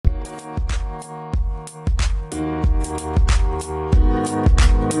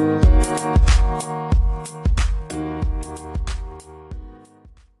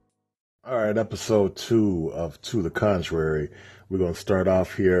right, episode 2 of To the Contrary. We're going to start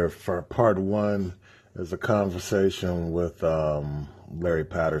off here for part 1 as a conversation with Larry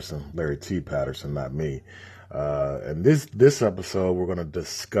T. Patterson, not me. And this episode, we're going to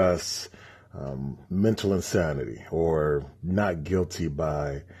discuss mental insanity, or not guilty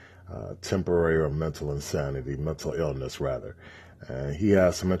by temporary or mental illness, rather. He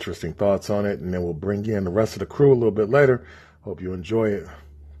has some interesting thoughts on it, and then we'll bring in the rest of the crew a little bit later. Hope you enjoy it.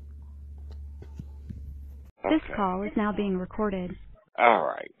 Okay. This call is now being recorded. All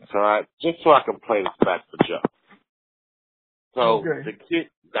right. So just so I can play this back for Joe. So okay. the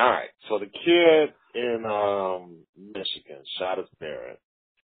kid in Michigan shot his parent.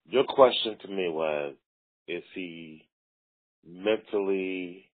 Your question to me was, is he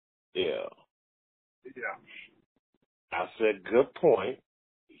mentally ill? Yeah. I said, good point.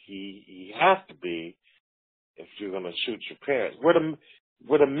 He has to be if you're going to shoot your parents.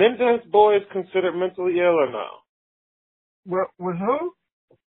 Were the Mendez boys considered mentally ill or no? What, with who?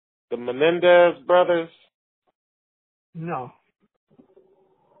 The Menendez brothers? No.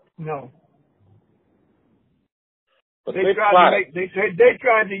 But they tried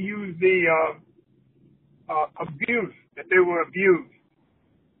to use the abuse, that they were abused.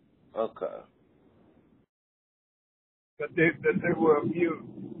 Okay. That they were abused.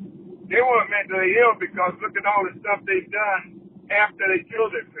 They weren't mentally ill because look at all the stuff they've done after they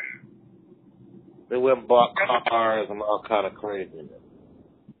killed their parents. They went and bought cars and all kind of craziness.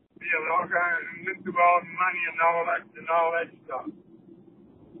 Yeah, all kind of, and through all the money and all that stuff.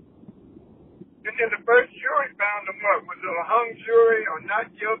 And then the first jury found them what? Was it a hung jury or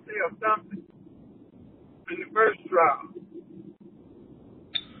not guilty or something? In the first trial.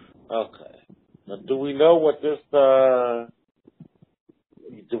 Okay. Now, do we know what this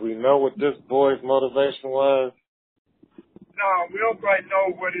boy's motivation was? No, we don't quite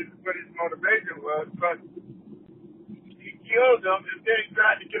know what his motivation was, but he killed them and then he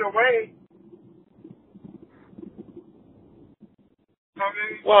tried to get away.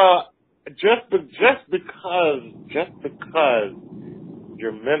 Well, just because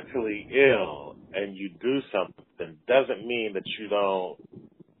you're mentally ill and you do something doesn't mean that you don't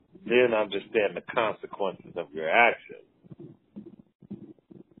then understand the consequences of your actions.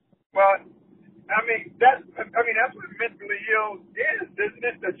 Well, that's what mentally ill is, isn't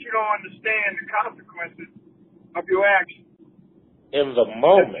it? That you don't understand the consequences of your actions. In the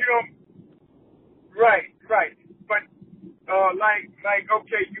moment. Right. But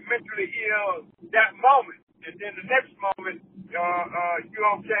okay, you're mentally ill that moment, and then the next moment, you're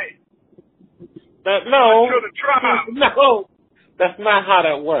okay. No. Until the trial. No, that's not how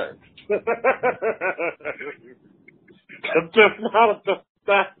that works.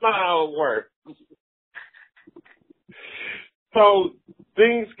 That's not how it works. So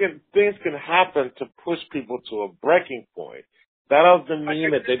things can happen to push people to a breaking point. That doesn't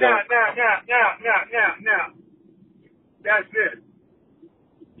mean that they don't. Now. That's it.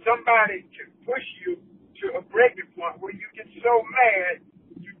 Somebody can push you to a breaking point where you get so mad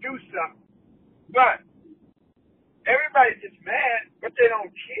you do something. But everybody gets mad, but they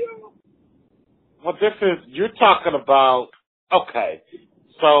don't kill. Well, you're talking about, okay,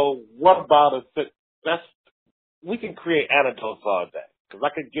 so what about we can create anecdotes all day. Because I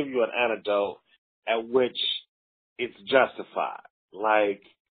could give you an anecdote at which it's justified. Like,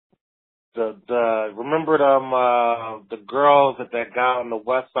 remember the girls that guy on the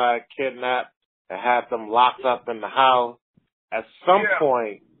west side kidnapped and had them locked up in the house? At some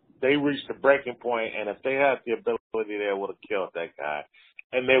point, they reached the breaking point, and if they had the ability, they would have killed that guy,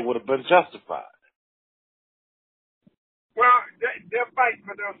 and they would have been justified. Well, they're fighting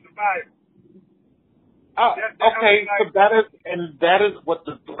for their survival. Okay, so that is what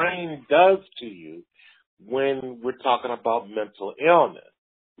the brain does to you when we're talking about mental illness.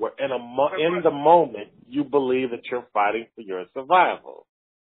 Where in the moment you believe that you're fighting for your survival.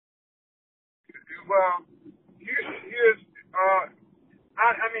 Well, here's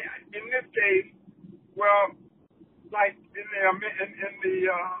in this case, well, like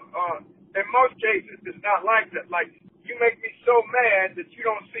in most cases it's not like that. Like, you make me so mad that you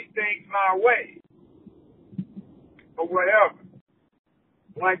don't see things my way, or whatever.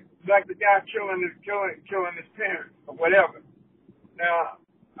 Like the guy killing his parents, or whatever. Now,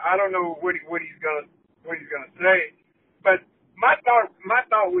 I don't know what he's gonna say, but my thought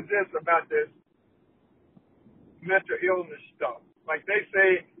was this about this mental illness stuff. Like they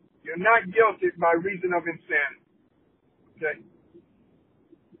say, you're not guilty by reason of insanity. Okay.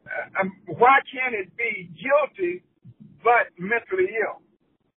 Why can't it be guilty but mentally ill?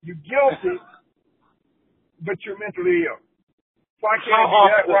 You're guilty, but you're mentally ill. Why can't he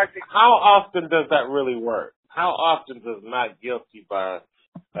do that? How often does that really work? How often does not guilty by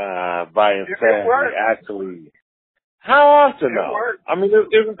insanity actually? How often though? I mean,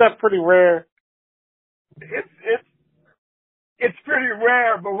 isn't that pretty rare? It's pretty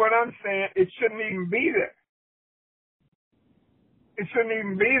rare, but what I'm saying, it shouldn't even be there. It shouldn't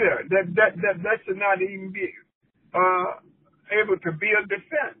even be there. That should not even be able to be a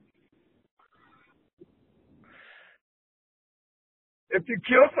defense. If you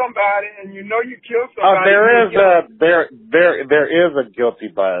kill somebody and you know you killed somebody, there is a guilty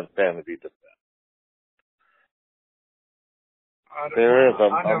by insanity defense. There is.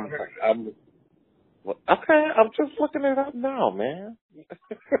 Okay, I'm just looking it up now, man.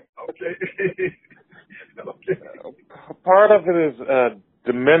 Okay. Okay. Part of it is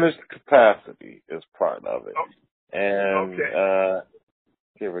diminished capacity is part of it, and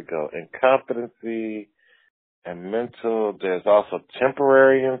here we go. Incompetency and mental. There's also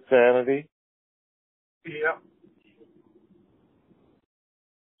temporary insanity. Yeah.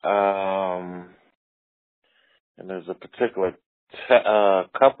 And there's a particular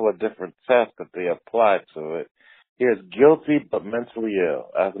couple of different tests that they apply to it. Here's guilty but mentally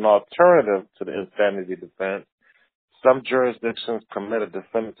ill. As an alternative to the insanity defense, some jurisdictions permit a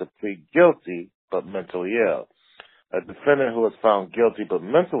defendant to plead guilty but mentally ill. A defendant who is found guilty but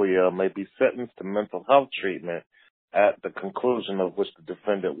mentally ill may be sentenced to mental health treatment, at the conclusion of which the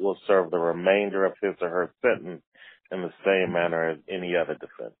defendant will serve the remainder of his or her sentence in the same manner as any other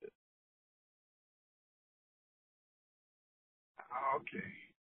defendant.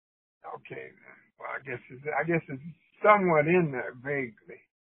 Okay. Well, I guess it's somewhat in there vaguely.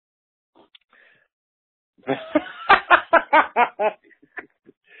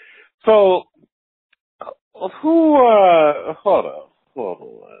 So, hold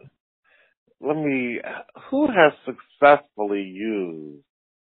on. Who has successfully used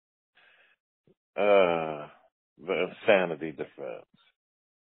the insanity defense?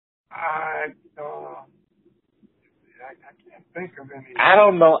 I can't think of any. I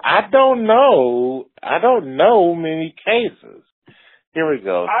don't know many cases. Here we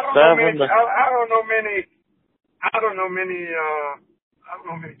go. I don't know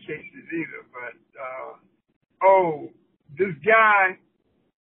many cases either. But this guy,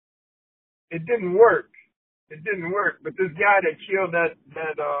 it didn't work. But this guy that killed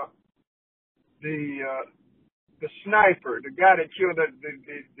the sniper, the guy that killed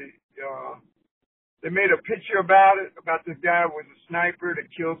they made a picture about this guy was a sniper that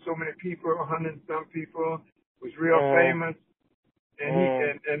killed so many people, 100 and some people, was real famous.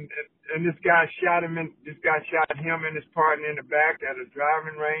 And this guy shot him and his partner in the back at a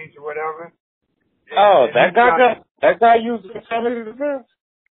driving range or whatever. That guy used the insanity defense?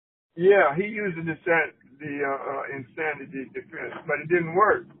 Yeah, he used the insanity defense, but it didn't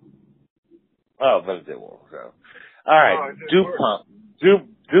work. Oh, but it didn't work. So. All right,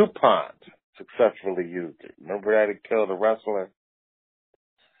 DuPont successfully used it. Remember that he killed a wrestler?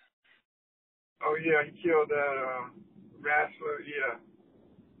 Oh yeah, he killed that wrestler. Yeah.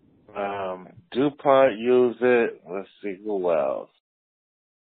 DuPont used it. Let's see who else.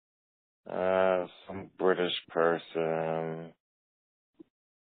 Some British person.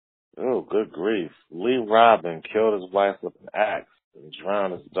 Oh, good grief! Lee Robin killed his wife with an axe and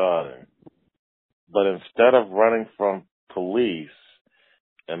drowned his daughter. But instead of running from police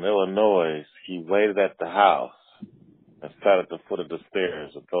in Illinois, he waited at the house and sat at the foot of the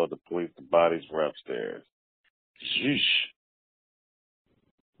stairs and told the police the bodies were upstairs. Sheesh.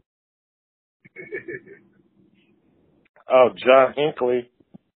 John Hinckley.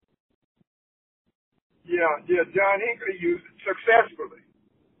 Yeah, John Hinckley used it successfully.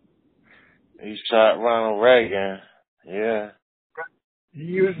 He shot Ronald Reagan. Yeah. He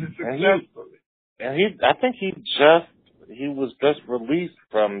used it successfully. I think he was just released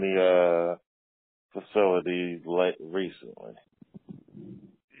from the facility recently.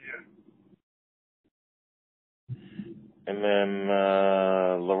 Yeah. And then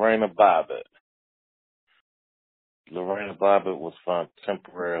Lorena Bobbitt. Lorena Bobbitt was found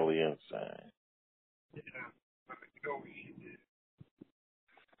temporarily insane. Yeah, I know she did.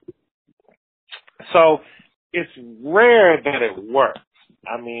 So it's rare that it works.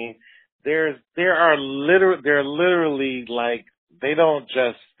 I mean, there are literally like, they don't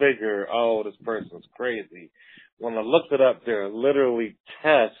just figure, oh, this person's crazy. When I looked it up, there are literally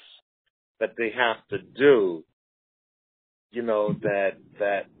tests that they have to do, that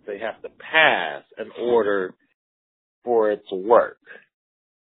they have to pass in order for it to work.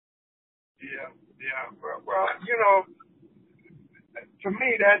 Yeah. Well, to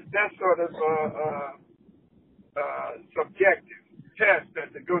me that's sort of subjective. test that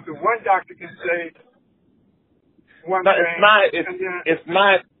they go through. One doctor can say one No, thing. it's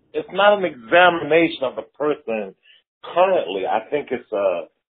not an examination of the person currently. I think it's an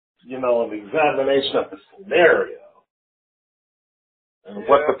examination of the scenario and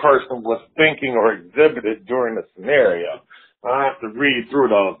what the person was thinking or exhibited during the scenario. I have to read through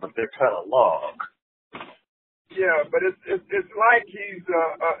those, but they're kind of long. Yeah, but it's like he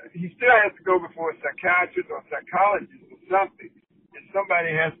still has to go before a psychiatrist or psychologist or something, and somebody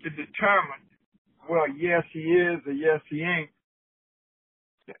has to determine, well, yes he is or yes he ain't.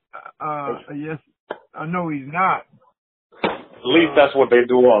 Yes, I know he's not. At least that's what they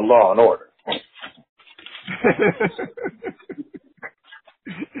do on Law and Order.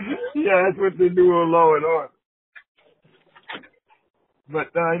 Yeah, that's what they do on Law and Order.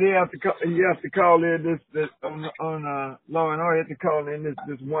 But you have to call in this on Law and Order. You have to call in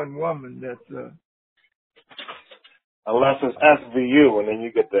this one woman that's. Unless it's SVU, and then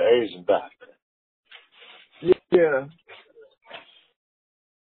you get the Asian doctor. Yeah.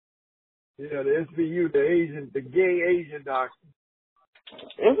 Yeah, the SVU, the gay Asian doctor.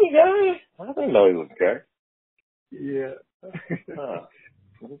 Is he gay? I didn't know he was gay. Yeah. Huh.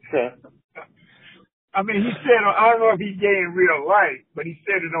 Okay. I mean, he said, I don't know if he's gay in real life, but he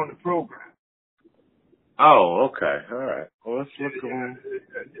said it on the program. Oh, okay. All right. Well, let's look at him.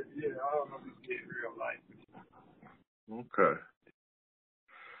 Yeah, I don't know if he's gay in real life. Okay.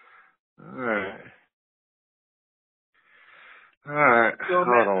 All right. All right. So, Hold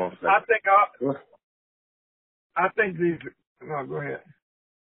man, on one second. I think these. No, go ahead.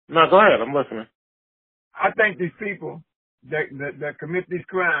 No, go ahead. I'm listening. I think these people that commit these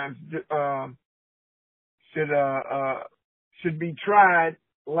crimes should be tried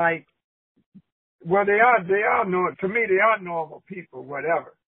like. Well, they are to me they are normal people,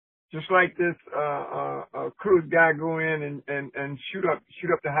 whatever. Just like this Cruz guy go in and shoot up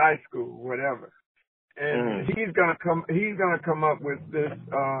the high school, whatever. And he's gonna come up with this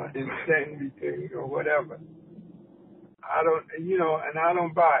insanity thing or whatever. I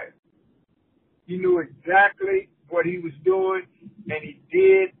don't buy it. He knew exactly what he was doing, and he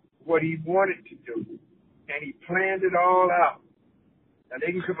did what he wanted to do, and he planned it all out. Now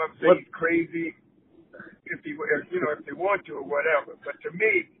they can come up and say he's crazy if they want to or whatever. But to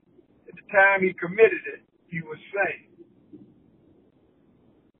me, at the time he committed it, he was sane.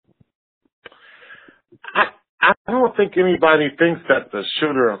 I don't think anybody thinks that the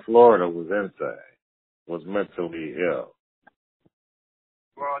shooter in Florida was insane, was mentally ill.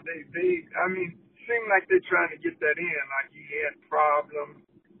 Well, they seem like they're trying to get that in, like he had problems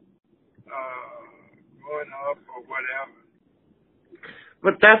growing up or whatever.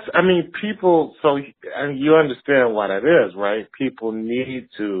 But people, you understand what it is, right? People need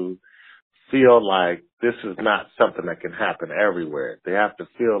to feel like this is not something that can happen everywhere. They have to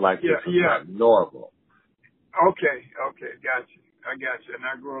feel like this is not normal. Okay, got you. I got you, and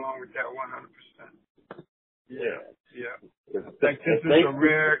I go along with that 100%. Yeah. Like this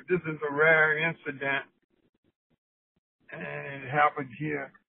is a rare incident, and it happened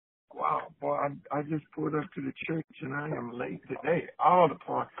here. Wow, boy, I just pulled up to the church, and I am late today. All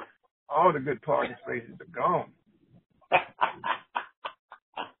the good parking spaces are gone.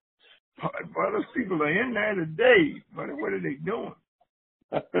 But those people are in there today. But what are they doing?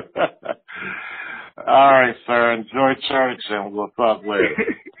 All right, sir. Enjoy church, and we'll talk later.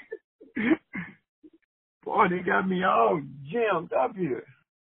 Boy, they got me all jammed up here.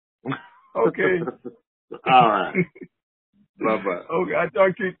 Okay. All right. Bye-bye. Okay, I'll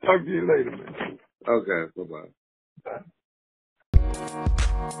talk to you later, man. Okay, bye-bye. Bye.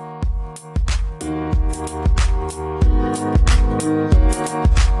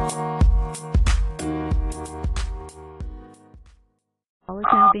 Call is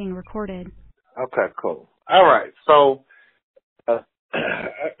now being recorded. Okay, cool. All right, so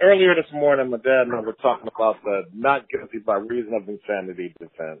earlier this morning, my dad and I were talking about the not guilty by reason of insanity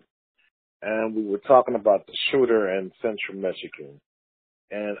defense, and we were talking about the shooter in Central Michigan.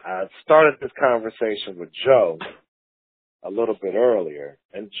 And I started this conversation with Joe a little bit earlier.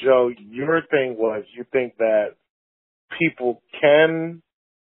 And Joe, your thing was you think that people can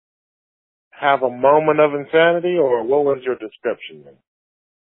have a moment of insanity, or what was your description then?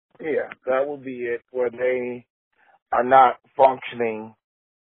 Yeah, that would be it, where they are not functioning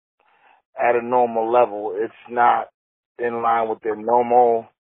at a normal level. It's not in line with their normal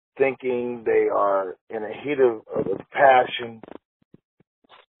thinking. They are in a heat of passion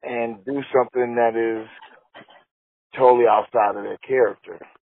and do something that is totally outside of their character.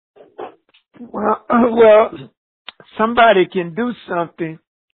 Well, somebody can do something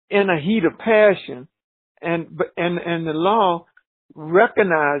in a heat of passion, and the law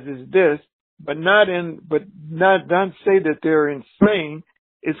recognizes this, but not say that they're insane.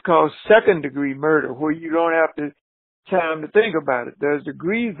 It's called second degree murder, where you don't have time to think about it. There's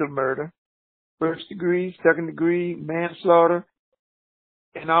degrees of murder: first degree, second degree, manslaughter,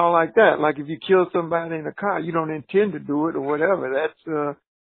 and all like that. Like if you kill somebody in a car, you don't intend to do it or whatever. That's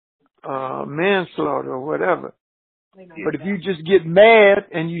manslaughter or whatever. But if you just get mad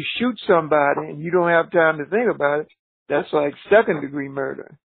and you shoot somebody and you don't have time to think about it, that's like second degree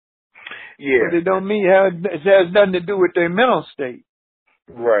murder. Yeah. But it don't mean it has nothing to do with their mental state.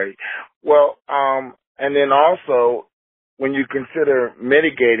 Right. Well, and then also when you consider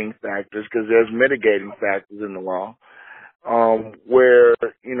mitigating factors, because there's mitigating factors in the law, where,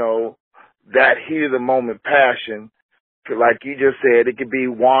 you know, that heat of the moment passion, like you just said, it could be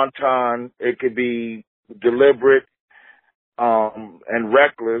wanton, it could be deliberate, and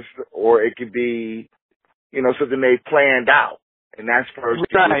reckless, or it could be, you know, something they planned out. And that's first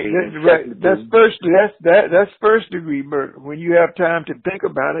degree. Right. That's first degree murder. When you have time to think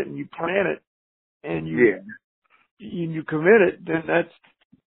about it and you plan it and you commit it, then that's.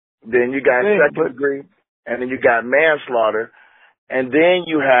 Then you got second degree, and then you got manslaughter, and then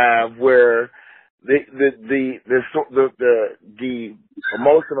you have where the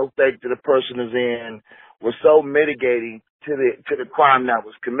emotional state that the person is in was so mitigating to the crime that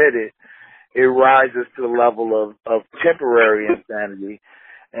was committed, it rises to the level of temporary insanity,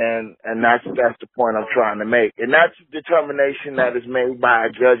 and that's the point I'm trying to make. And that's a determination that is made by a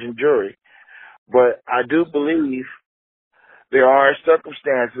judge and jury. But I do believe there are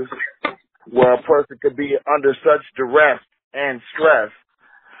circumstances where a person could be under such duress and stress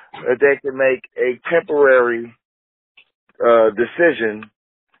that they can make a temporary decision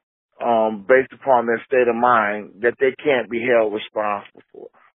based upon their state of mind that they can't be held responsible for.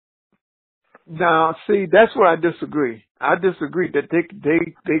 Now, see, that's where I disagree. I disagree that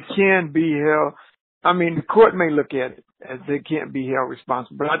they can be held. I mean, the court may look at it as they can't be held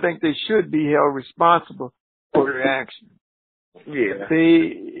responsible, but I think they should be held responsible for their actions. Yeah.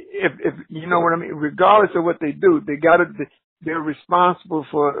 If you know what I mean, regardless of what they do, they're responsible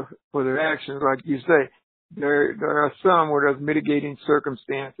for their actions. Like you say, there are some where there's mitigating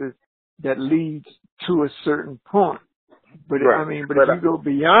circumstances that leads to a certain point. But right. I mean, but if you go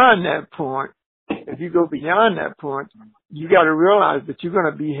beyond that point, you got to realize that you're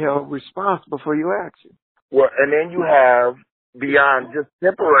going to be held responsible for your actions. Well, and then you have beyond just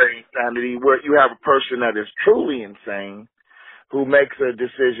temporary insanity, where you have a person that is truly insane, who makes a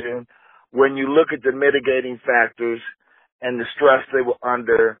decision when you look at the mitigating factors and the stress they were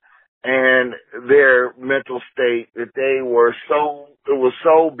under and their mental state, that it was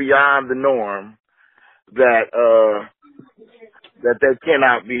so beyond the norm that they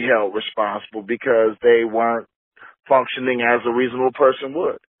cannot be held responsible because they weren't functioning as a reasonable person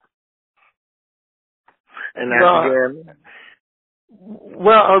would. And that's again.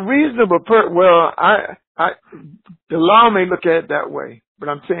 Well, a reasonable the law may look at it that way, but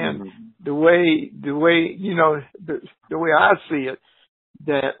I'm saying the way you know the way I see it,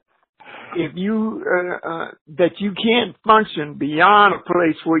 that if you that you can't function beyond a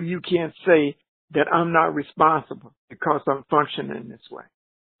place where you can't say that I'm not responsible because I'm functioning this way.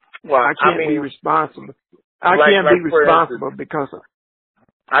 Well, I can't be responsible. I can't be responsible because of.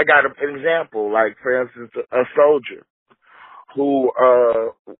 I got an example, like for instance, a soldier who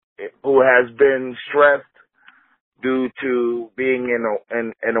has been stressed due to being in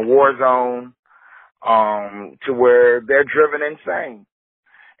a war zone, to where they're driven insane,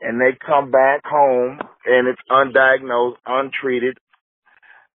 and they come back home and it's undiagnosed, untreated.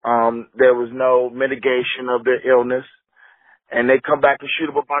 There was no mitigation of their illness, and they come back and shoot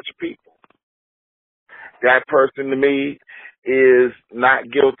up a bunch of people. That person, to me, is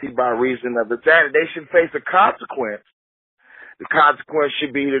not guilty by reason of insanity. They should face a consequence. The consequence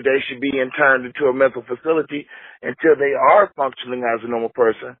should be that they should be interned into a mental facility until they are functioning as a normal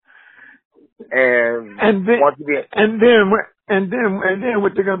person. And then what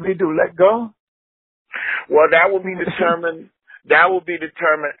they're going to be do? Let go? Well, that will be determined. That will be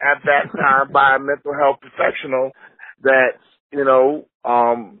determined at that time by a mental health professional. That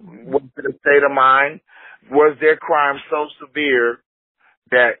what's the state of mind? Was their crime so severe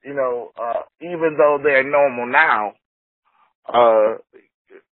that even though they're normal now,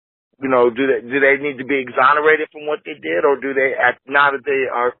 do they need to be exonerated from what they did, or do they, now that they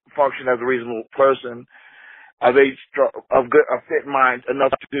are function as a reasonable person, are they of fit mind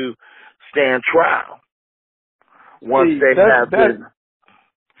enough to stand trial once they have been?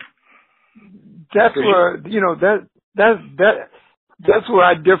 That's where that's where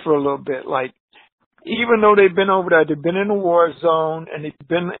I differ a little bit. Like even though they've been over there, they've been in a war zone, and they've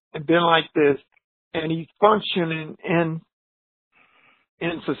been like this, and he's functioning in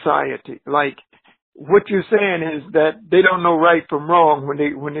society. Like what you're saying is that they don't know right from wrong when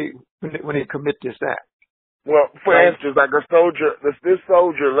they commit this act. Well, for instance, like a soldier, this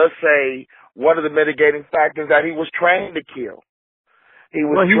soldier, let's say one of the mitigating factors that he was trained to kill. He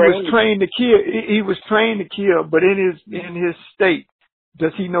was trained to kill. He was trained to kill, but in his state,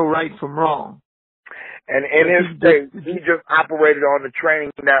 does he know right from wrong? And in his state, he just operated on the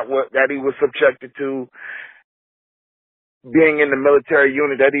training that he was subjected to, being in the military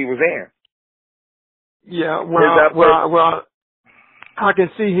unit that he was in. Yeah, well, I can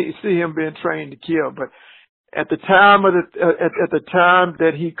see him being trained to kill, but at the time at the time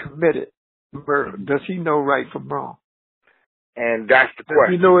that he committed murder, does he know right from wrong? And that's the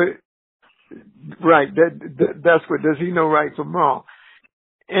question. You know it, right? That's what. Does he know right from wrong?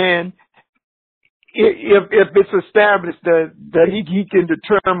 And if it's established that he can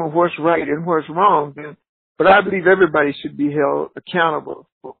determine what's right and what's wrong, then, but I believe everybody should be held accountable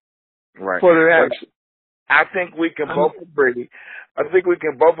for their actions. I think we can both agree. I think we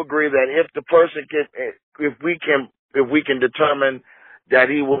can both agree that if the person if we can determine that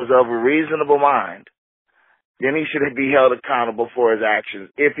he was of a reasonable mind, then he should be held accountable for his actions.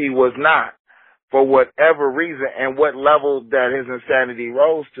 If he was not, for whatever reason and what level that his insanity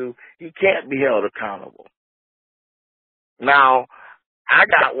rose to, he can't be held accountable. Now, I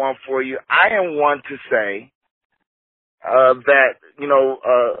got one for you. I am one to say that,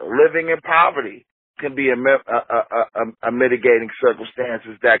 living in poverty can be a mitigating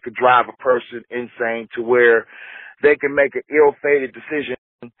circumstances that could drive a person insane to where they can make an ill-fated decision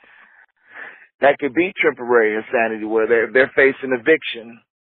that could be temporary insanity, where they're facing eviction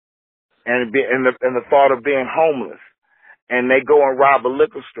and the thought of being homeless, and they go and rob a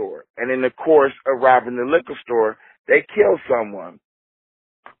liquor store, and in the course of robbing the liquor store, they kill someone.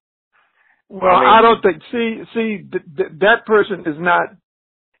 Well, I don't think. See, that person is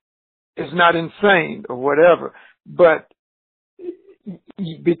not insane or whatever, but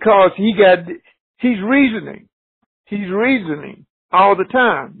because he's reasoning all the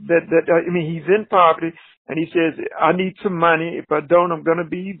time that he's in poverty, and he says, I need some money. If I don't, I'm going to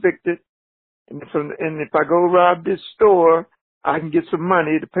be evicted. And if I go rob this store, I can get some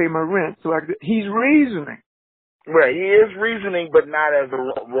money to pay my rent. So he's reasoning. Right, he is reasoning, but not as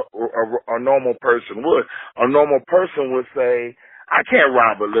a normal person would. A normal person would say, I can't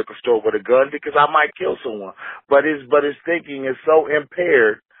rob a liquor store with a gun because I might kill someone. But his thinking is so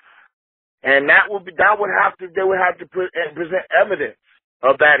impaired, and they would have to present evidence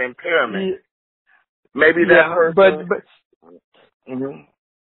of that impairment. Yeah. Maybe that person. But mm-hmm.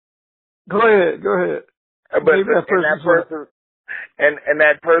 Go ahead. But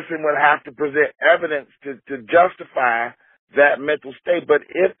that person would have to present evidence to justify that mental state. But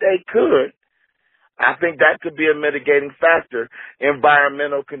if they could, I think that could be a mitigating factor.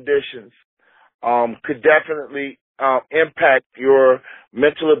 Environmental conditions could definitely impact your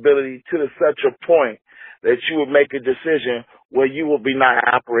mental ability to such a point that you would make a decision where you will be not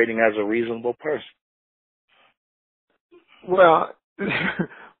operating as a reasonable person. Well,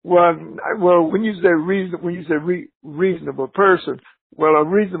 when you say reasonable person, well, a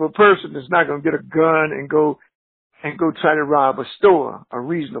reasonable person is not going to get a gun and go try to rob a store. A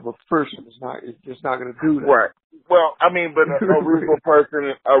reasonable person is just not going to do that. Right. Well, I mean, but a reasonable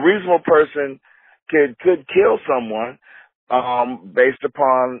person could kill someone based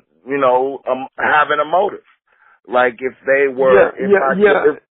upon having a motive. Like if they were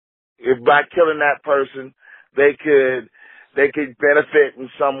if by killing that person they could benefit in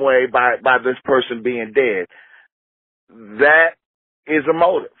some way by this person being dead. That is a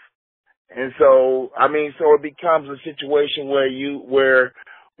motive. And so, so it becomes a situation where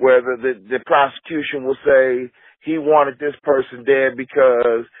the prosecution will say he wanted this person dead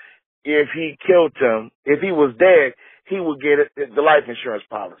because if he killed him, if he was dead, he would get the life insurance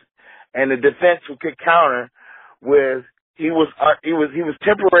policy. And the defense could counter with he was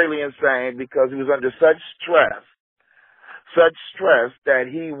temporarily insane because he was under such stress that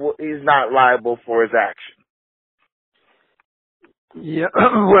he's not liable for his action. Yeah,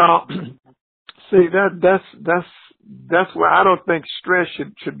 well, see that's why I don't think stress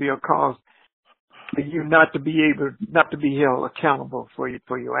should be a cause for you not to be held accountable for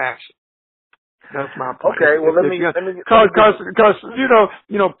your action. That's my point. Okay, well let me because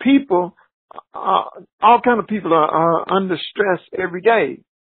people, all kind of people are under stress every day,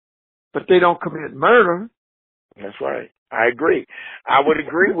 but they don't commit murder. That's right. I agree. I would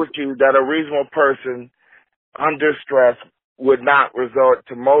agree with you that a reasonable person under stress would not resort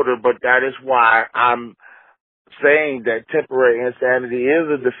to murder, but that is why I'm saying that temporary insanity is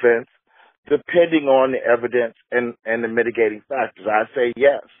a defense, depending on the evidence and the mitigating factors. I say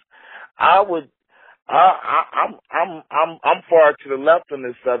yes. I'm far to the left on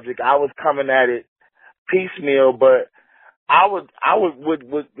this subject. I was coming at it piecemeal, but I would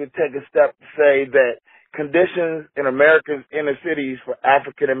take a step to say that conditions in America's inner cities for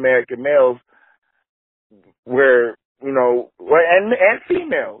African American males, where and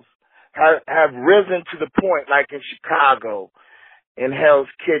females have risen to the point, like in Chicago, in Hell's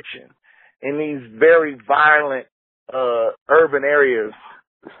Kitchen, in these very violent urban areas,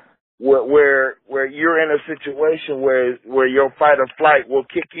 where you're in a situation where your fight or flight will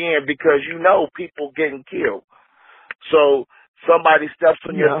kick in because people getting killed. So somebody steps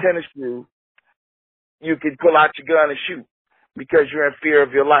on your tennis shoe, you can pull out your gun and shoot because you're in fear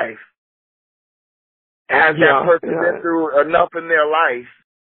of your life. Has that person been through enough in their life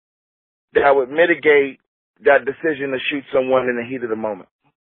that would mitigate that decision to shoot someone in the heat of the moment?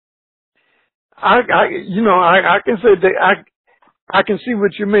 I can say that I can see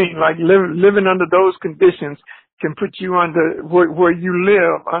what you mean. Like living under those conditions can put you under where you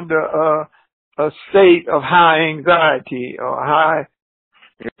live under a state of high anxiety or high.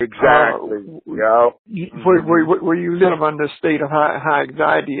 Exactly. Where you live under a state of high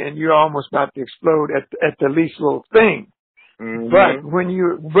anxiety and you're almost about to explode at the least little thing. Mm-hmm. But when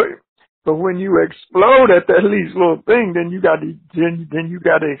you explode at the least little thing, then you got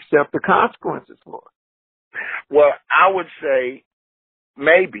to accept the consequences for it. Well, I would say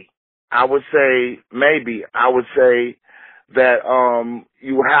maybe. I would say that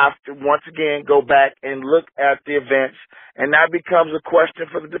you have to once again go back and look at the events, and that becomes a question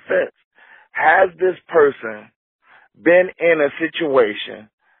for the defense. Has this person been in a situation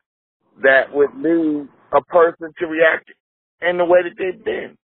that would lead a person to react in the way that they've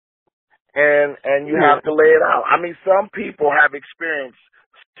been? And you have to lay it out. I mean, some people have experienced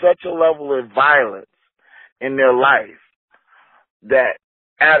such a level of violence in their life that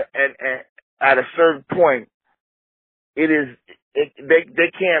at a certain point, they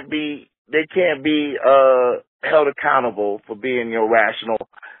can't be held accountable for being irrational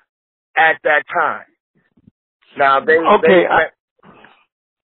at that time. Now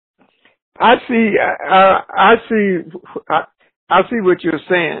I see what you're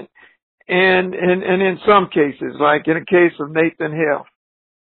saying, and in some cases, like in the case of Nathan Hale,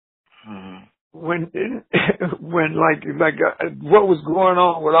 when what was going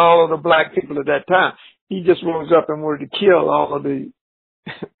on with all of the black people at that time, he just rose up and wanted to kill all of the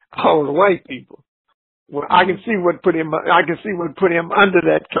white people. Well, I can see what put him under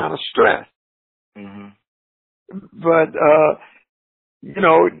that kind of stress. Mm-hmm. But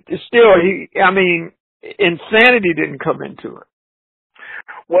still, insanity didn't come into it.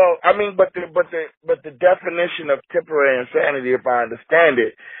 Well, I mean, but the definition of temporary insanity, if I understand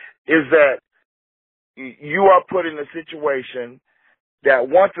it, is that you are put in a situation that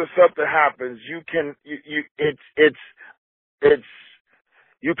once something happens, you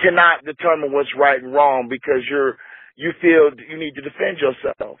cannot determine what's right and wrong because you feel you need to defend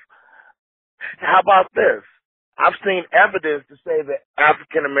yourself. How about this? I've seen evidence to say that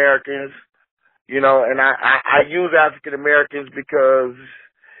African Americans, and I use African Americans because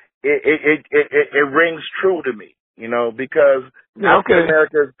it rings true to me, because African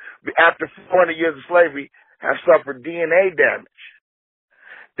Americans, after 400 years of slavery, have suffered DNA damage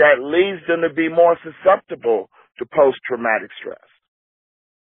that leads them to be more susceptible to post-traumatic stress.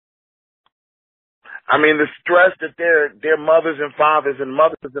 I mean, the stress that their mothers and fathers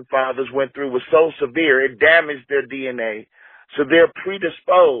went through was so severe, it damaged their DNA, so they're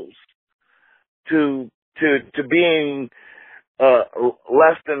predisposed to being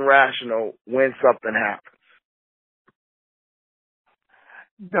less than rational when something happens.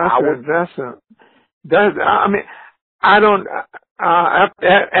 After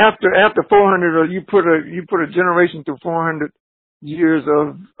 400, or you put a generation through 400 years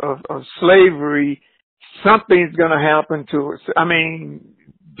of slavery, something's going to happen to us. I mean,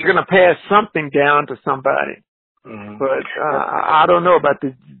 you're going to pass something down to somebody. Mm-hmm. But I don't know about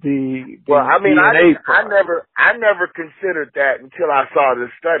the well, I mean, DNA I never considered that until I saw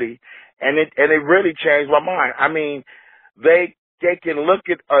this study, and it really changed my mind. I mean, they can look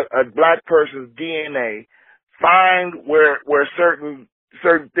at a black person's DNA, find where certain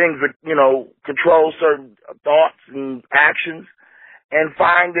things that, control certain thoughts and actions, and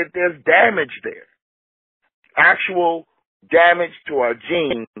find that there's damage there. Actual damage to our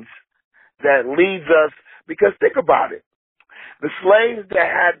genes that leads us, because think about it. The slaves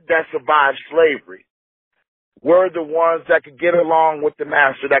that survived slavery were the ones that could get along with the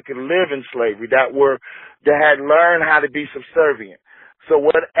master, that could live in slavery, that had learned how to be subservient. So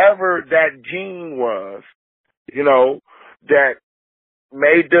whatever that gene was, that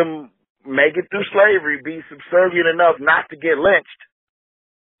made them make it through slavery, be subservient enough not to get lynched.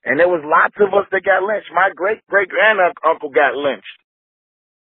 And there was lots of us that got lynched. My great-great-grand-uncle got lynched,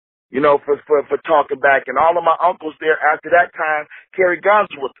 for talking back. And all of my uncles there after that time carried guns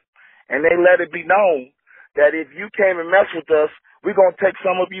with them. And they let it be known that if you came and messed with us, we're going to take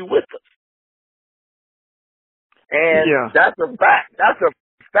some of you with us. And that's a fact. That's a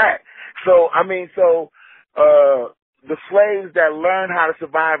fact. So, the slaves that learn how to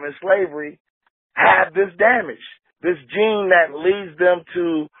survive in slavery have this damage, this gene that leads them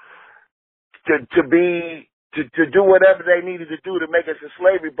to do whatever they needed to do to make us in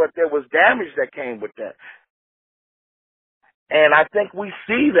slavery, but there was damage that came with that. And I think we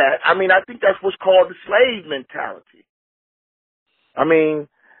see that. I think that's what's called the slave mentality. I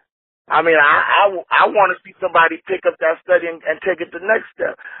want to see somebody pick up that study and take it the next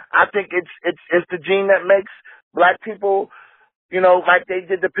step. I think it's the gene that makes black people, like they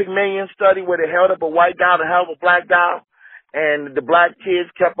did the Pygmalion study where they held up a white doll to held up a black doll, and the black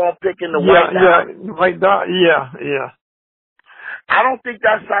kids kept on picking the white doll. Yeah, white doll. Yeah. I don't think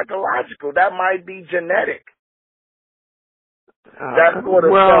that's psychological. That might be genetic. That's sort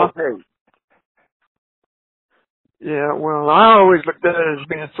of self-hate. Yeah, well, I always looked at it as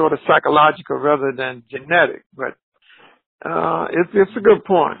being sort of psychological rather than genetic, but it's a good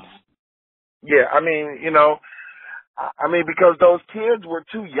point. Yeah, because those kids were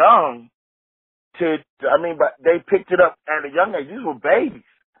too young but they picked it up at a young age. These were babies.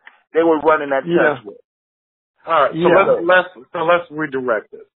 They were running that test with. All right, so let's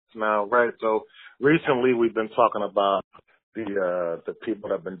redirect this now, right? So recently we've been talking about the people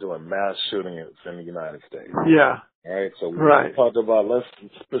that have been doing mass shootings in the United States. Yeah. All right, so we talked about, let's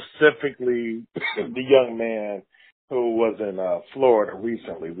specifically the young man who was in Florida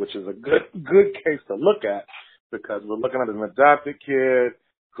recently, which is a good case to look at because we're looking at an adopted kid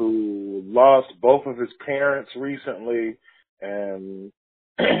who lost both of his parents recently and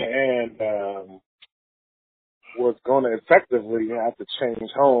was going to effectively have to change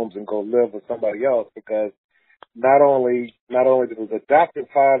homes and go live with somebody else because not only did his adopted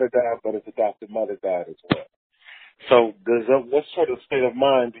father die, but his adopted mother died as well. So what sort of state of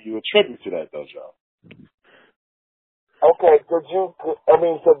mind do you attribute to that, though, Joe? Okay,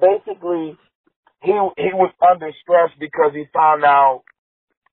 so basically he was under stress because he found out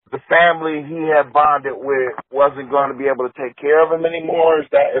the family he had bonded with wasn't going to be able to take care of him anymore. Is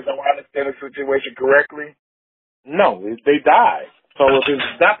I understand the situation correctly? No, they died. So if his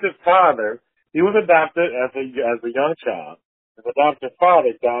adopted father, he was adopted as a young child. His adopted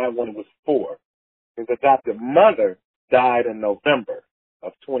father died when he was 4. His adopted mother died in November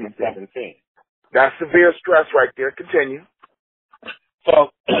of 2017. That's severe stress right there. Continue.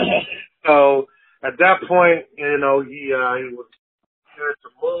 So at that point, he was had to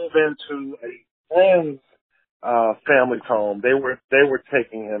move into a friend's family's home. They were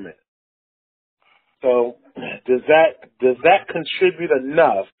taking him in. So does that contribute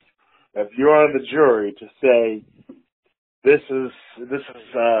enough if you're on the jury to say this is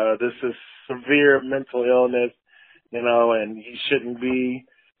severe mental illness, and he shouldn't be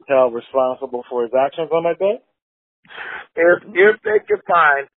held responsible for his actions on that day? If they could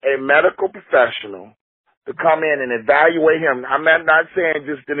find a medical professional to come in and evaluate him, I'm not saying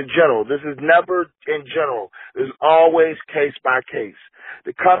just in general. This is never in general. This is always case by case.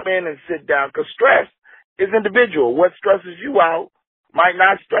 To come in and sit down, because stress is individual. What stresses you out might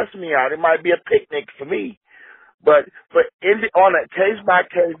not stress me out. It might be a picnic for me. But on a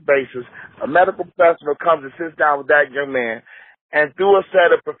case-by-case basis, a medical professional comes and sits down with that young man and through a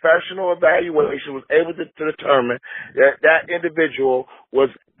set of professional evaluation was able to determine that individual was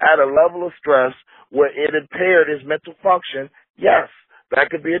at a level of stress where it impaired his mental function. Yes, that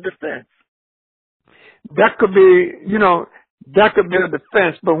could be a defense. That could be, that could be a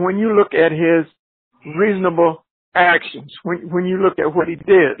defense. But when you look at his reasonable actions, when you look at what he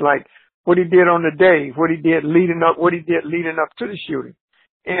did, like what he did on the day, what he did leading up to the shooting,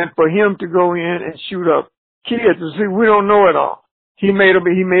 and for him to go in and shoot up kids, see, we don't know it all. He may have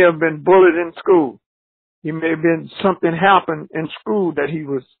been bullied in school. He may have been something happened in school that he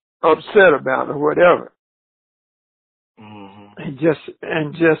was upset about or whatever. And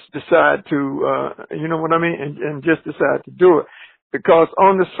just decide to, and just decide to do it. Because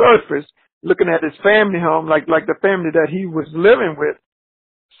on the surface, looking at his family home, like the family that he was living with,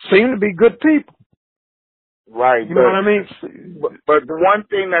 seemed to be good people. Right. You know what I mean? But the one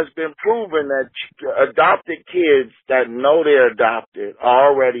thing that's been proven that adopted kids that know they're adopted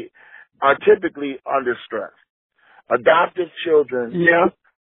are typically under stress. Adopted children.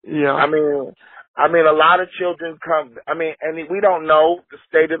 Yeah. I mean, a lot of children come. And we don't know the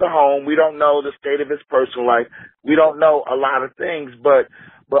state of the home. We don't know the state of his personal life. We don't know a lot of things. But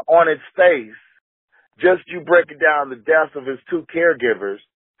on its face, just you breaking down the death of his two caregivers,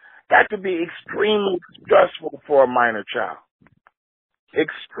 that could be extremely stressful for a minor child.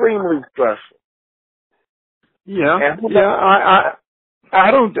 Extremely stressful. Yeah.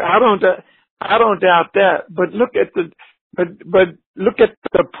 I don't doubt that. But look at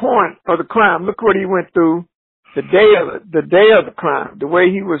the point of the crime. Look what he went through the day of the crime. The way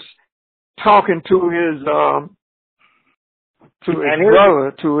he was talking to his brother,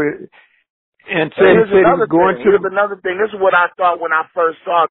 and said he was going to. Here's another thing. This is what I thought when I first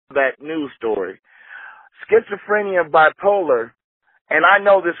saw that news story. Schizophrenia and bipolar, and I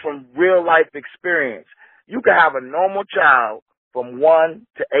know this from real life experience. You can have a normal child from 1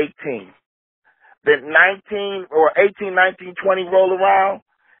 to 18. Then 19 or 18, 19, 20 roll around,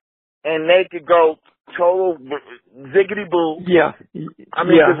 and they could go total ziggity boo. Yeah.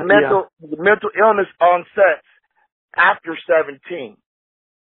 Because mental illness onsets after 17.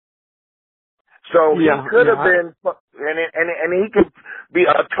 So he could have been, and he could be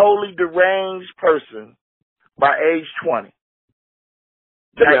a totally deranged person by age 20.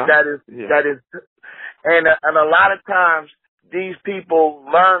 That is, and a lot of times these people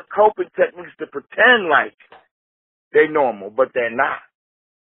learn coping techniques to pretend like they're normal, but they're not.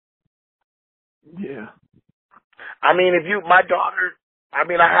 Yeah. My daughter, I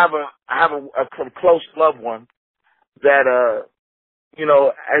have a close loved one that,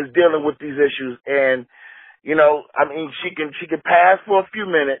 is dealing with these issues, and, she can pass for a few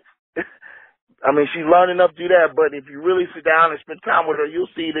minutes. She's learning enough to do that, but if you really sit down and spend time with her, you'll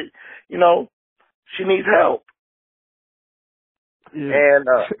see that, she needs help. Yeah. And,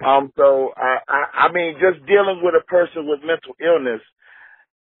 just dealing with a person with mental illness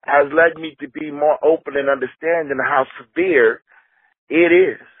has led me to be more open and understanding how severe it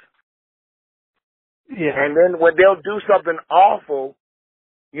is. Yeah. And then when they'll do something awful,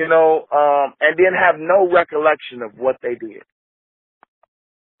 and then have no recollection of what they did.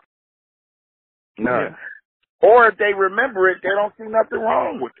 None. Yeah. Or if they remember it, they don't see nothing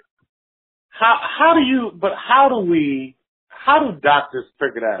wrong with it. How do doctors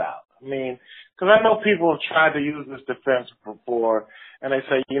figure that out? Because I know people have tried to use this defense before, and they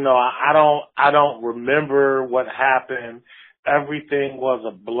say, I don't remember what happened. Everything was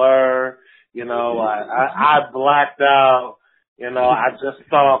a blur. I blacked out. I just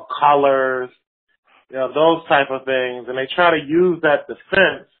saw colors. Those type of things, and they try to use that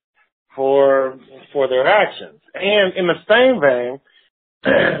defense for their actions. And in the same vein,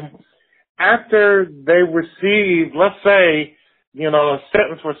 after they receive, let's say, a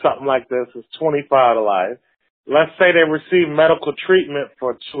sentence for something like this is 25 to life. Let's say they receive medical treatment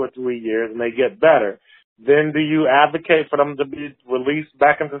for 2 or 3 years and they get better. Then do you advocate for them to be released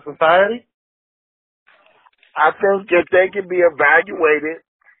back into society? I think if they can be evaluated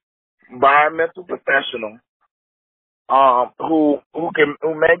by a mental professional, who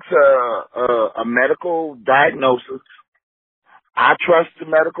makes a medical diagnosis, I trust the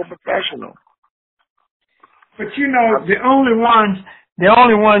medical professional. But the only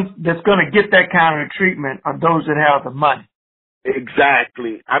ones that's going to get that kind of treatment are those that have the money.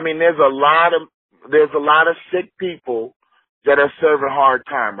 Exactly. There's a lot of sick people that are serving hard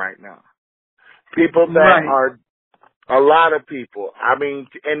time right now. People that are a lot of people.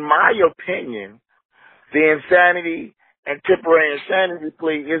 In my opinion, the insanity and temporary insanity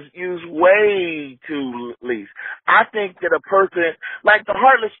plea is used way too least. I think that a person like the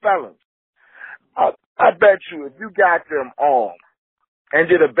heartless felons, I bet you if you got them all and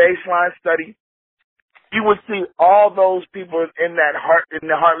did a baseline study, you would see all those people in the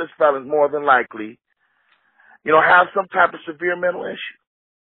heartless felons more than likely, have some type of severe mental issue,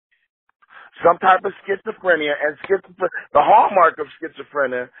 some type of schizophrenia. And the hallmark of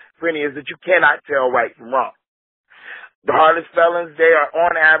schizophrenia is that you cannot tell right from wrong. The heartless felons, they are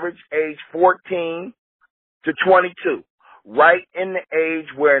on average age 14 to 22, right in the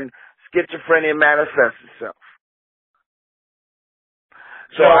age when schizophrenia manifests itself.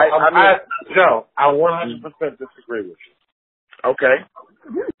 So I 100% disagree with you. Okay.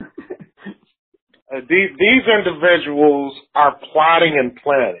 These individuals are plotting and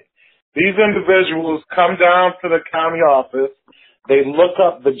planning. These individuals come down to the county office. They look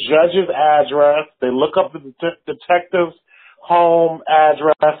up the judge's address. They look up the detective's home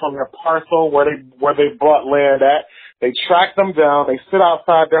address on their parcel where they bought land at. They track them down. They sit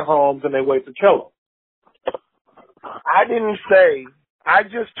outside their homes and they wait to kill them. I didn't say. I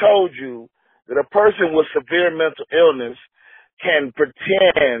just told you that a person with severe mental illness can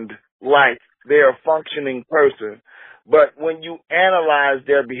pretend like they're a functioning person, but when you analyze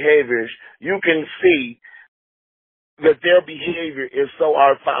their behaviors, you can see that their behavior is so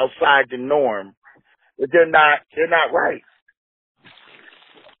outside the norm that they're not right.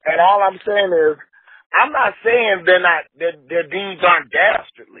 And all I'm saying is, I'm not saying their deeds aren't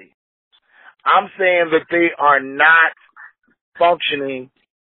dastardly. I'm saying that they are not functioning.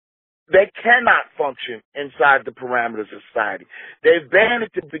 They cannot function inside the parameters of society. They've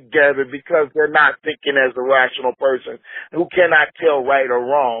banded together because they're not thinking as a rational person who cannot tell right or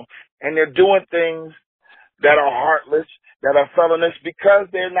wrong. And they're doing things that are heartless, that are felonious because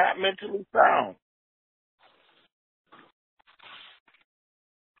they're not mentally sound.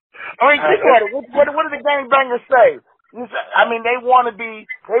 I mean, think about it. What do the gangbangers say? I mean, they want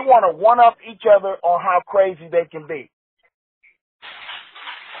to one-up each other on how crazy they can be.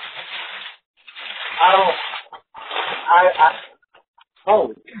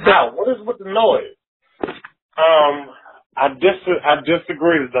 Holy cow, what is with the noise? I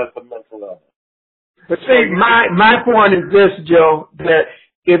disagree that that's a mental illness. But see, my point is this, Joe, that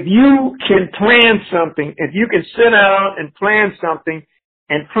if you can plan something, if you can sit down and plan something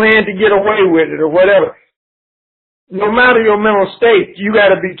and plan to get away with it or whatever, no matter your mental state, you got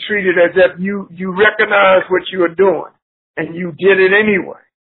to be treated as if you recognize what you are doing and you did it anyway.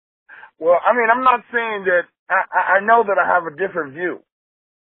 Well, I mean, I'm not saying that. I know that I have a different view,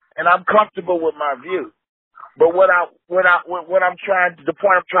 and I'm comfortable with my view. But the point I'm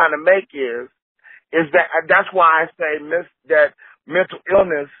trying to make is that that's why I say that mental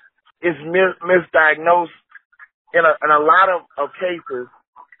illness is misdiagnosed in a lot of cases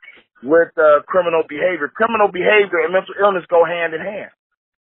with criminal behavior. Criminal behavior and mental illness go hand in hand.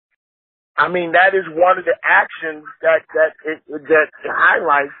 I mean, that is one of the actions that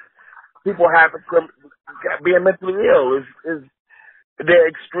highlights people being mentally ill is their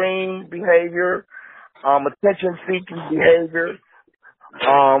extreme behavior, attention-seeking behavior,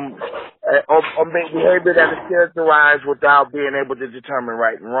 or behavior that is characterized without being able to determine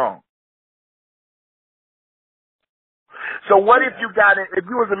right and wrong. So what if you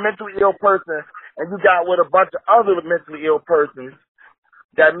was a mentally ill person and you got with a bunch of other mentally ill persons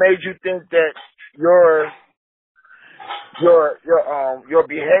that made you think that your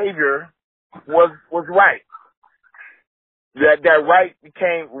behavior was right. That right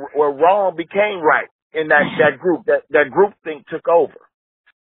became, or wrong became right in that group. That group think took over.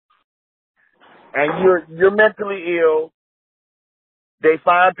 And you're mentally ill. They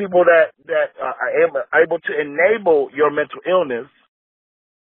find people that are able to enable your mental illness.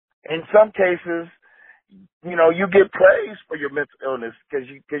 In some cases, you get praised for your mental illness because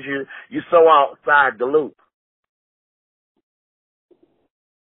you're so outside the loop.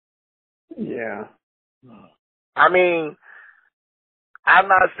 Yeah. I mean, I'm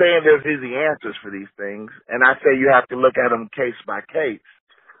not saying there's easy answers for these things, and I say you have to look at them case by case.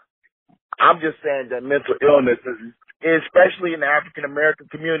 I'm just saying that mental illness, especially in the African American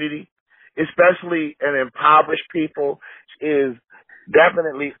community, especially in impoverished people, is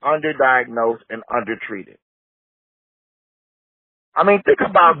definitely underdiagnosed and undertreated. I mean, think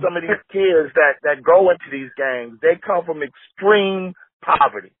about some of these kids that go into these gangs. They come from extreme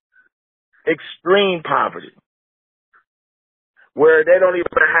poverty, where they don't even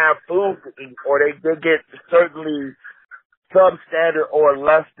have food to eat, or they get certainly substandard or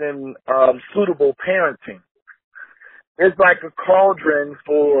less than suitable parenting. It's like a cauldron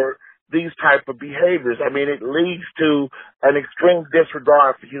for these type of behaviors. I mean, it leads to an extreme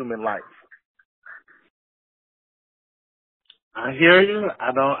disregard for human life. I hear you.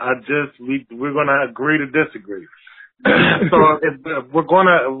 We're gonna agree to disagree. So if we're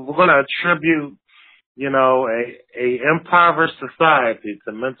gonna attribute, a impoverished society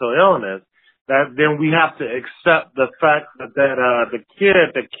to mental illness, that then we have to accept the fact that the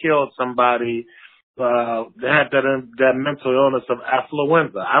kid that killed somebody had that mental illness of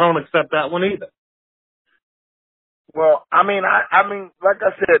affluenza. I don't accept that one either. Well, I mean, like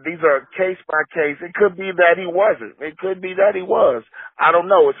I said, these are case by case. It could be that he wasn't. It could be that he was. I don't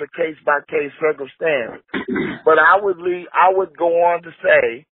know. It's a case by case circumstance. But I would go on to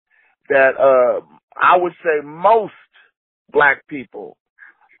say that I would say most black people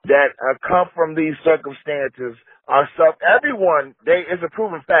that come from these circumstances are it's a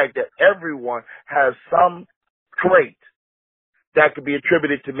proven fact that everyone has some trait that could be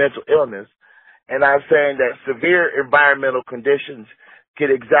attributed to mental illness. And I'm saying that severe environmental conditions can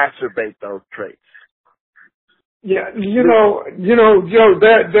exacerbate those traits. Yeah, Joe,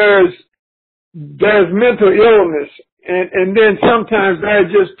 there's mental illness, and then sometimes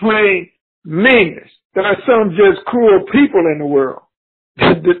there's just plain meanness. There are some just cruel people in the world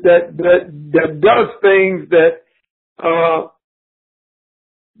that does things that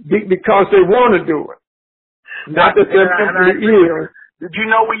because they want to do it, not that they're mentally ill. Did you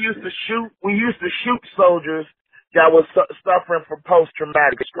know we used to shoot soldiers that was suffering from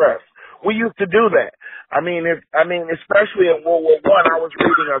post-traumatic stress? We used to do that. I mean, especially in World War I. I was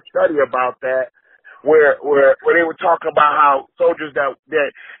reading a study about that, where they were talking about how soldiers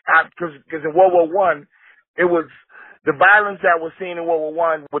because in World War I, it was the violence that was seen in World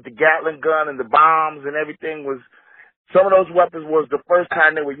War I with the Gatling gun and the bombs and everything was. Some of those weapons was the first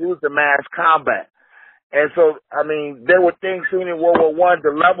time they were used in mass combat. And so, I mean, there were things seen in World War I.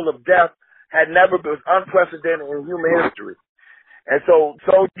 The level of death had never been unprecedented in human history. And so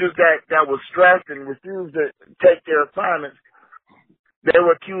soldiers that were stressed and refused to take their assignments, they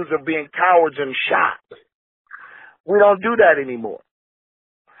were accused of being cowards and shot. We don't do that anymore.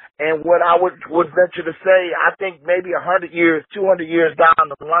 And what I would venture to say, I think maybe 100 years, 200 years down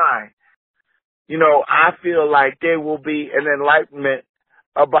the line, I feel like there will be an enlightenment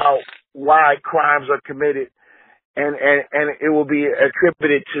about why crimes are committed, and it will be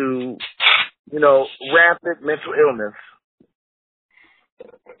attributed to, rampant mental illness.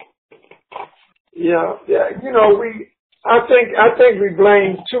 Yeah. I think we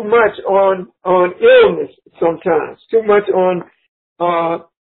blame too much on illness sometimes. Too much on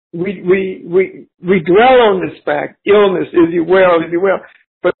we dwell on this fact. Illness, is he well?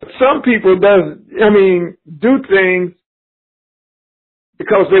 But some people do things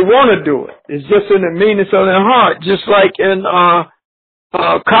because they want to do it. It's just in the meanness of their heart. Just like in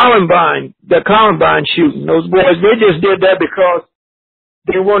Columbine, the Columbine shooting. Those boys, they just did that because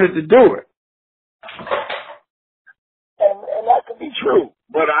they wanted to do it. And that could be true.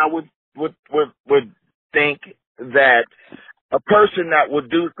 But I would think that a person that would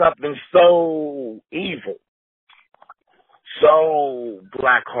do something so evil, so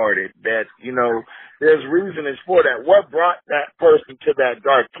black-hearted that, there's reasons for that. What brought that person to that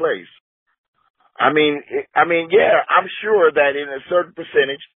dark place? I mean, yeah, I'm sure that in a certain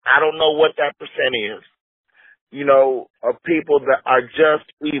percentage, I don't know what that percent is, of people that are just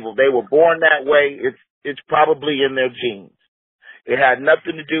evil. They were born that way. It's probably in their genes. It had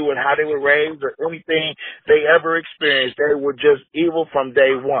nothing to do with how they were raised or anything they ever experienced. They were just evil from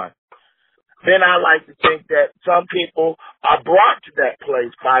day one. Then I like to think that some people are brought to that place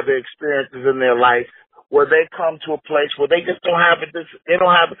by the experiences in their life where they come to a place where they just don't have it. They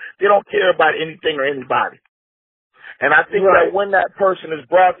don't care about anything or anybody. And I think that when that person is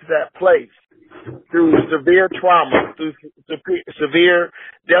brought to that place through severe trauma, through severe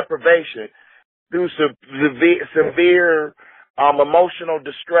deprivation, through severe emotional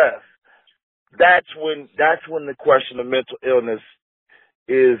distress, that's when the question of mental illness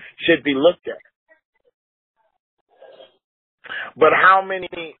should be looked at. But how many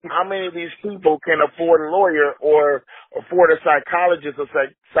of these people can afford a lawyer or afford a psychologist or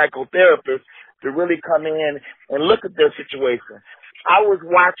psychotherapist to really come in and look at their situation? I was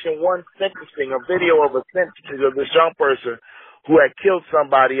watching a video of a sentencing of this young person who had killed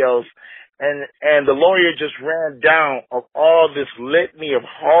somebody else, and the lawyer just ran down of all this litany of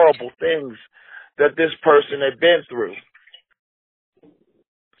horrible things that this person had been through.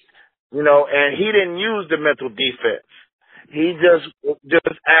 And he didn't use the mental defense. He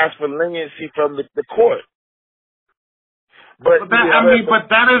just asked for leniency from the court. But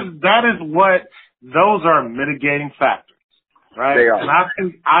that is what those are mitigating factors, right? They are. And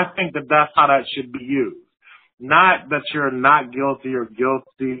I think that that's how that should be used. Not that you're not guilty or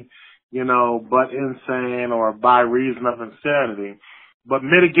guilty, but insane or by reason of insanity, but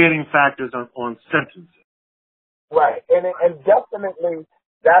mitigating factors on sentencing. Right, and definitely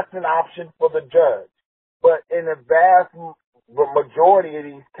that's an option for the judge. But in a vast majority of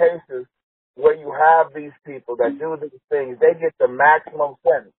these cases where you have these people that do these things, they get the maximum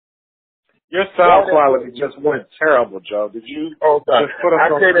sentence. Your sound quality just went terrible, Joe. Did you? Oh, sorry. I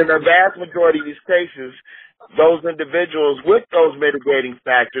said in the vast majority of these cases, those individuals with those mitigating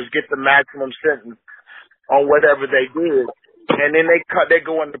factors get the maximum sentence on whatever they did. And then they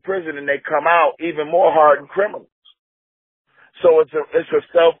go into prison and they come out even more hardened criminals. So it's a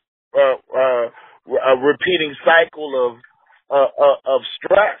repeating cycle of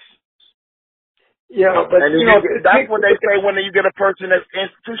stress. Yeah, but and that's what they say when you get a person that's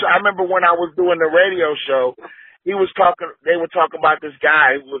institutional. I remember when I was doing the radio show, they were talking about this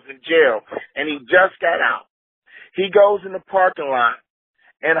guy who was in jail, and he just got out. He goes in the parking lot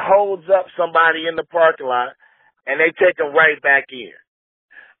and holds up somebody in the parking lot, and they take him right back in.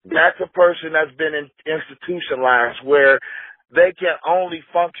 That's a person that's been institutionalized where they can only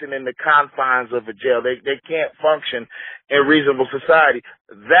function in the confines of a jail. They can't function in reasonable society.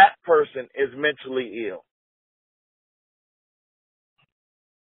 That person is mentally ill.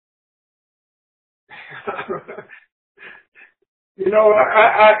 Well,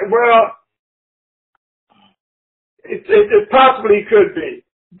 it possibly could be.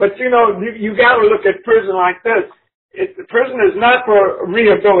 But, you got to look at prison like this. Prison is not for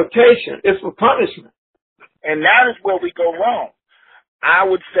rehabilitation. It's for punishment. And that is where we go wrong. I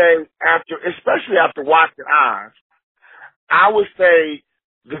would say especially after watching Oz, I would say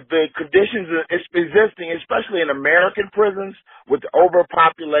the conditions existing, especially in American prisons with the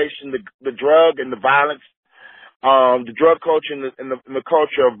overpopulation, the drug and the violence, the drug culture and the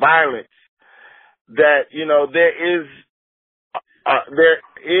culture of violence, that, there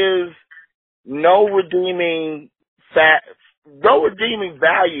is no redeeming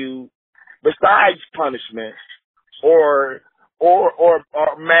value besides punishment or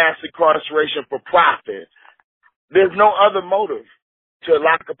mass incarceration for profit. There's no other motive to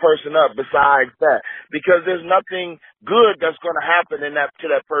lock a person up besides that, because there's nothing good that's going to happen to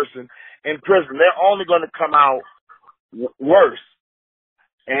that person in prison. They're only going to come out worse.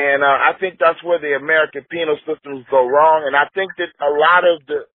 And I think that's where the American penal systems go wrong. And I think that a lot of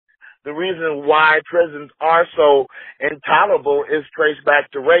the reason why prisons are so intolerable is traced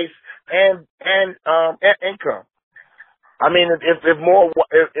back to race and income. I mean, if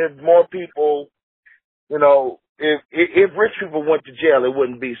more people, if rich people went to jail, it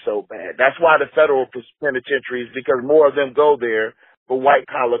wouldn't be so bad. That's why the federal penitentiaries, because more of them go there for white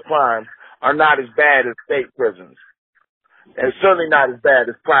collar crimes, are not as bad as state prisons, and certainly not as bad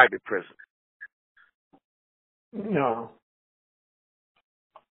as private prisons. No.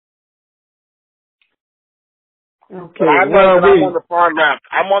 Okay. I'm on the far left.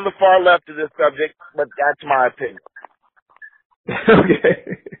 I'm on the far left of this subject, but that's my opinion.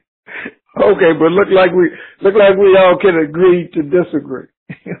 Okay, but look like we all can agree to disagree.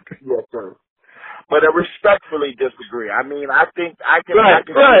 Yes, sir. But I respectfully disagree. I mean, I think I can.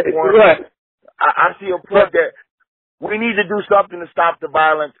 Right. I see a point that we need to do something to stop the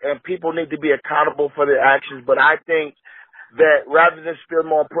violence, and people need to be accountable for their actions. But I think that rather than spend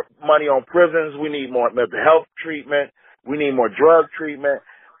more money on prisons, we need more mental health treatment. We need more drug treatment.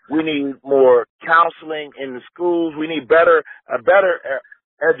 We need more counseling in the schools. We need a better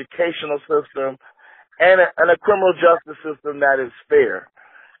educational system and a criminal justice system that is fair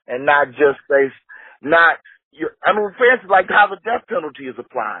and not just based, for instance, like how the death penalty is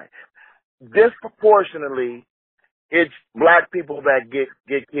applied. Disproportionately, it's black people that get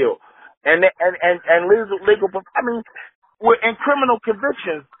killed. And legal, in criminal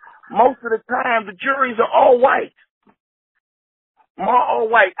convictions, most of the time the juries are all white. All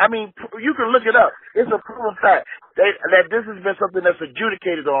white. I mean, you can look it up. It's a proven fact that this has been something that's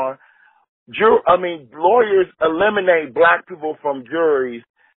adjudicated on. Lawyers eliminate black people from juries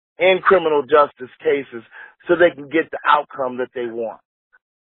in criminal justice cases so they can get the outcome that they want,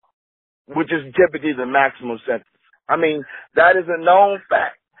 which is typically the maximum sentence. I mean, that is a known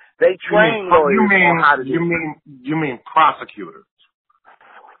fact. They train lawyers on how to do it. You mean prosecutors?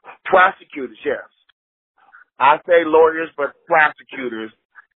 Prosecutors, yes. I say lawyers, but prosecutors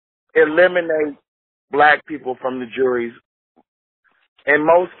eliminate black people from the juries. In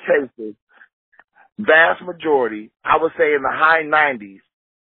most cases, vast majority, I would say in the high 90s,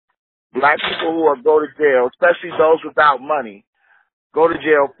 black people who go to jail, especially those without money, go to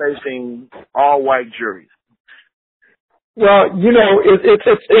jail facing all white juries. Well, it's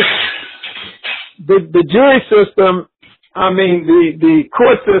the jury system. The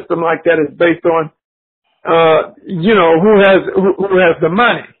court system like that is based on who has the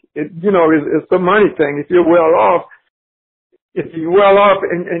money. It's the money thing. If you're well off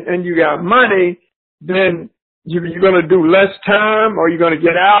and you got money, then you're going to do less time or you're going to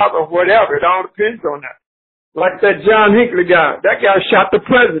get out or whatever. It all depends on that. Like that John Hinckley guy. That guy shot the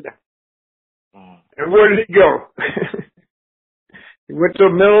president. And where did he go? He went to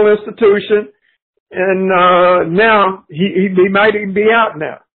a mental institution, and now he might even be out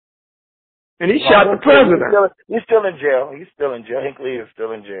now. And he shot the president. He's still in jail. Hinckley is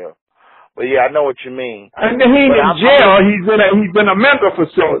still in jail. But yeah, I know what you mean. I mean, he ain't in jail. He's been a mental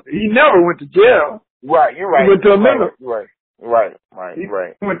facility. He never went to jail. Right, you're right. He went to a mental. Right. He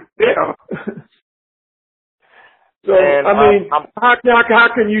went to jail. So, how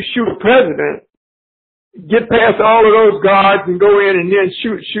can you shoot a president get past all of those guards and go in and then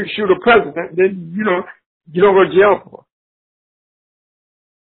shoot a president, then you don't go to jail for.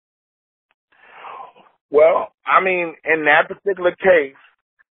 Well, I mean, in that particular case,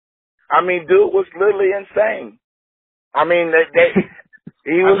 I mean, dude was literally insane. I mean,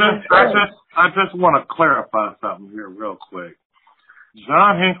 he was insane. I just want to clarify something here real quick.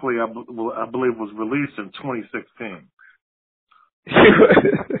 John Hinckley, I believe, was released in 2016.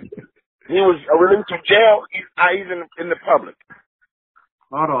 He was released from jail. He's even in the public.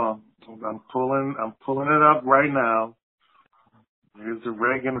 Hold on, I'm pulling it up right now. Here's the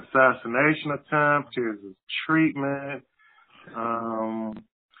Reagan assassination attempt. Here's his treatment. I'm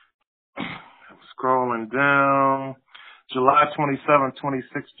scrolling down. July 27,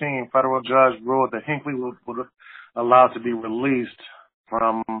 2016, federal judge ruled that Hinckley was allowed to be released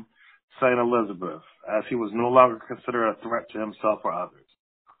from St. Elizabeth, as he was no longer considered a threat to himself or others.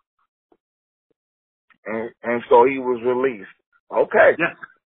 And so he was released. Okay. Yes.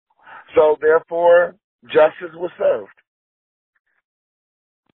 So therefore, justice was served.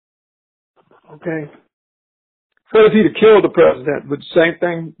 Okay. So if he'd have killed the president, would the same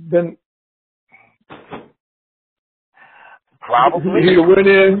thing been? Probably. He'd have went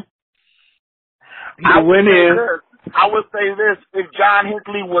in. I would say this: if John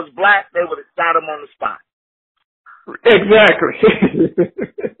Hinckley was black, they would have shot him on the spot. Exactly.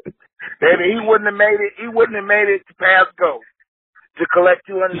 He wouldn't have made it. He wouldn't have made it to pass go to collect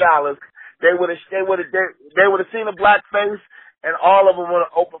 $200. They would have seen a black face, and all of them would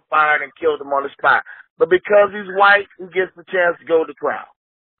have opened fire and killed him on the spot. But because he's white, he gets the chance to go to trial.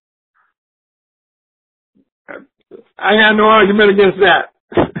 I had no argument against that.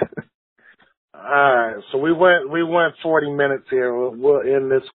 All right, so we went 40 minutes here. We'll end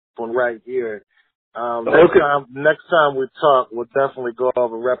this one right here. Next time we talk, we'll definitely go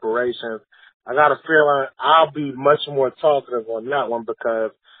over reparations. I got a feeling I'll be much more talkative on that one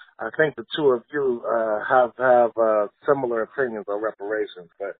because I think the two of you have similar opinions on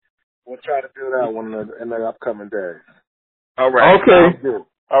reparations. But we'll try to do that one in the upcoming days. All right. Okay.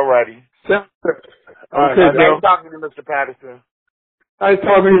 All righty. Okay, Joe. Nice talking to you, Mr. Patterson. Nice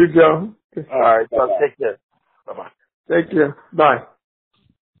talking to you, Joe. All right. So take care. Bye-bye. Take care. Bye.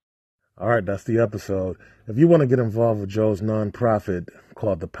 All right, that's the episode. If you want to get involved with Joe's nonprofit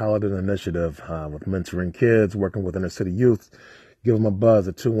called the Paladin Initiative, with mentoring kids, working with inner city youth, give them a buzz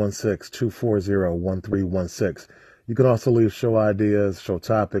at 216-240-1316. You can also leave show ideas, show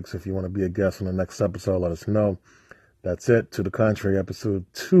topics. If you want to be a guest on the next episode, let us know. That's it. To the Contrary, episode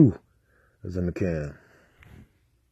 2 is in the can.